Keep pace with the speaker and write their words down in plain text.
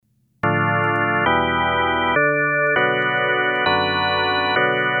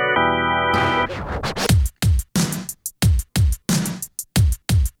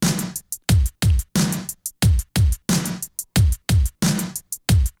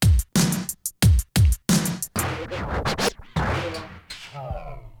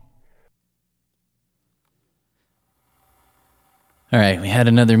All right, we had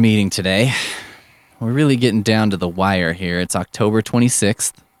another meeting today. We're really getting down to the wire here. It's October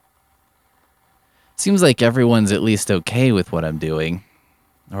 26th. Seems like everyone's at least okay with what I'm doing.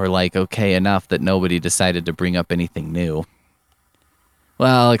 Or like okay enough that nobody decided to bring up anything new.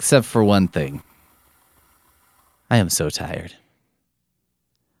 Well, except for one thing. I am so tired.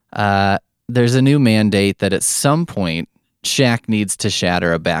 There's a new mandate that at some point, Shaq needs to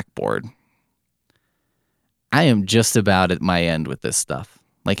shatter a backboard. I am just about at my end with this stuff.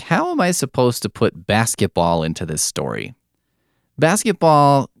 Like, how am I supposed to put basketball into this story?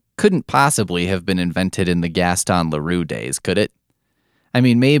 Basketball couldn't possibly have been invented in the Gaston Leroux days, could it? I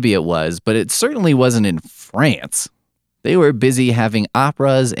mean, maybe it was, but it certainly wasn't in France. They were busy having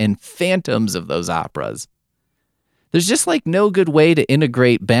operas and phantoms of those operas. There's just like no good way to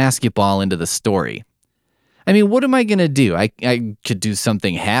integrate basketball into the story. I mean, what am I going to do? I could do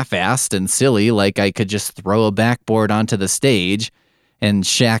something half-assed and silly, like I could just throw a backboard onto the stage and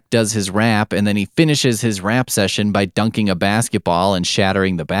Shaq does his rap and then he finishes his rap session by dunking a basketball and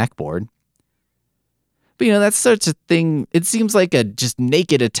shattering the backboard. But, that's such a thing. It seems like a just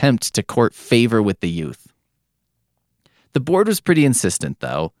naked attempt to court favor with the youth. The board was pretty insistent,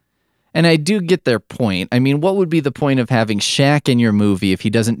 though. And I do get their point. I mean, what would be the point of having Shaq in your movie if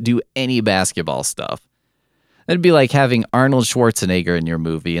he doesn't do any basketball stuff? That'd be like having Arnold Schwarzenegger in your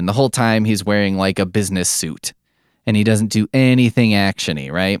movie, and the whole time he's wearing like a business suit, and he doesn't do anything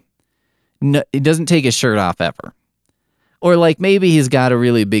actiony, right? No, he doesn't take his shirt off ever. Or like maybe he's got a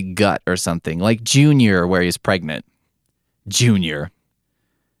really big gut or something, like Junior where he's pregnant. Junior.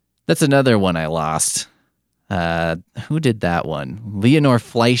 That's another one I lost. Who did that one? Leonore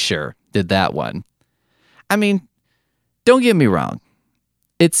Fleischer did that one. I mean, don't get me wrong.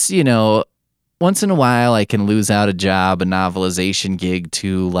 It's, once in a while I can lose out a job, a novelization gig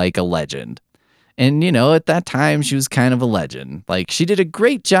to like a legend. And, at that time she was kind of a legend. Like she did a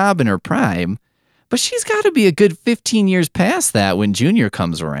great job in her prime, but she's got to be a good 15 years past that when Junior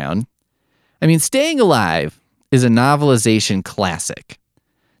comes around. I mean, Staying Alive is a novelization classic.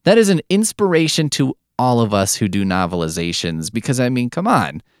 That is an inspiration to all of us who do novelizations because, I mean, come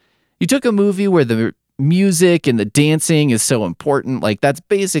on. You took a movie where the music and the dancing is so important. Like, that's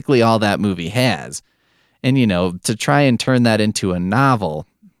basically all that movie has. And, to try and turn that into a novel,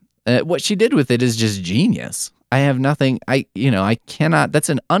 what she did with it is just genius. I have nothing, I cannot, that's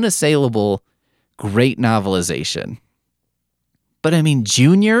an unassailable, great novelization. But, I mean,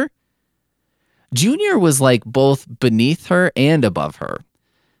 Junior was like both beneath her and above her.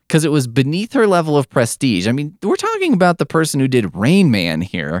 Because it was beneath her level of prestige. I mean, we're talking about the person who did Rain Man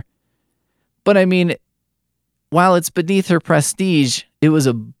here. But I mean, while it's beneath her prestige, it was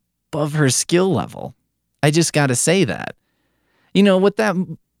above her skill level. I just got to say that. What that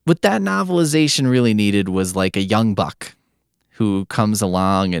novelization really needed was like a young buck who comes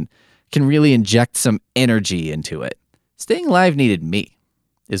along and can really inject some energy into it. Staying Alive needed me,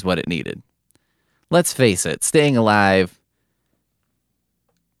 is what it needed. Let's face it, Staying Alive...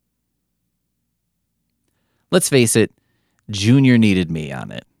 Let's face it, Junior needed me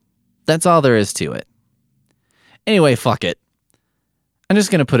on it. That's all there is to it. Anyway, fuck it. I'm just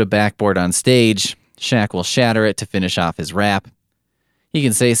going to put a backboard on stage. Shaq will shatter it to finish off his rap. He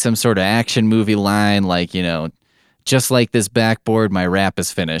can say some sort of action movie line like, just like this backboard, my rap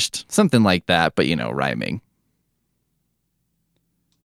is finished. Something like that, but, rhyming.